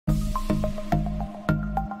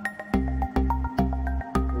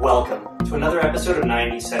Welcome to another episode of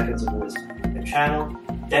 90 Seconds of Wisdom, a channel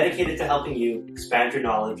dedicated to helping you expand your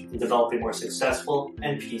knowledge and develop a more successful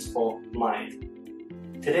and peaceful mind.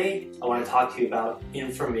 Today, I want to talk to you about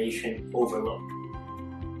information overload.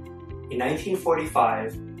 In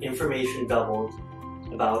 1945, information doubled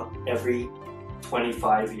about every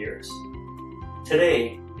 25 years.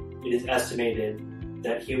 Today, it is estimated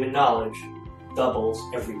that human knowledge doubles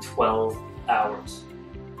every 12 hours.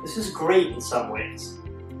 This is great in some ways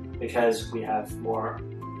because we have more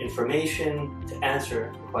information to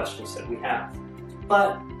answer the questions that we have.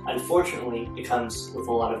 But unfortunately, it comes with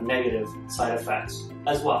a lot of negative side effects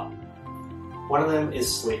as well. One of them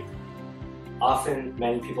is sleep. Often,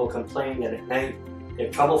 many people complain that at night they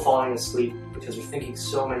have trouble falling asleep because they're thinking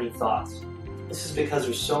so many thoughts. This is because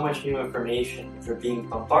there's so much new information that they're being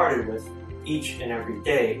bombarded with each and every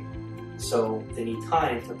day, so they need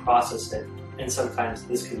time to process it, and sometimes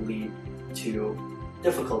this can lead to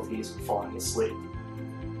difficulties falling asleep.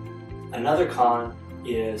 Another con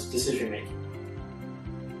is decision making.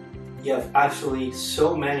 You have actually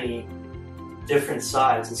so many different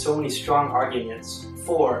sides and so many strong arguments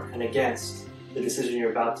for and against the decision you're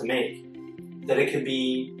about to make that it could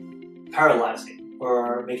be paralyzing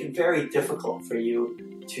or make it very difficult for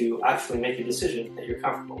you to actually make a decision that you're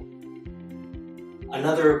comfortable.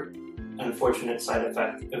 Another unfortunate side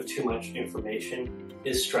effect of too much information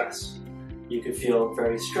is stress. You could feel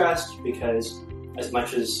very stressed because as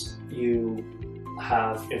much as you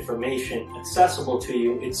have information accessible to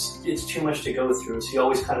you, it's too much to go through. So you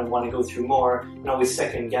always kind of want to go through more and always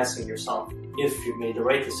second guessing yourself if you've made the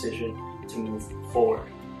right decision to move forward.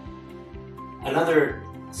 Another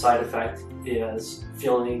side effect is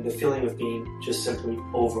the feeling of being just simply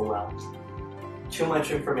overwhelmed. Too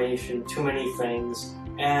much information, too many things,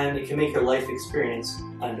 and it can make your life experience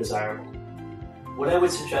undesirable. What I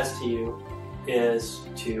would suggest to you is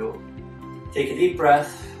to take a deep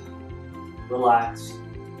breath, relax,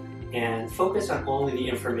 and focus on only the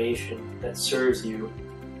information that serves you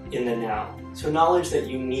in the now. So knowledge that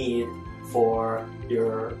you need for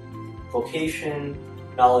your vocation,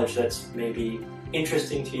 knowledge that's maybe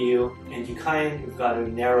interesting to you, and you kind of got to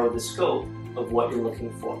narrow the scope of what you're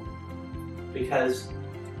looking for. Because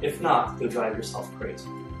if not, you'll drive yourself crazy.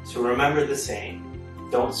 So remember the saying,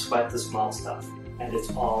 don't sweat the small stuff, and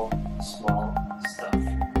it's all small stuff.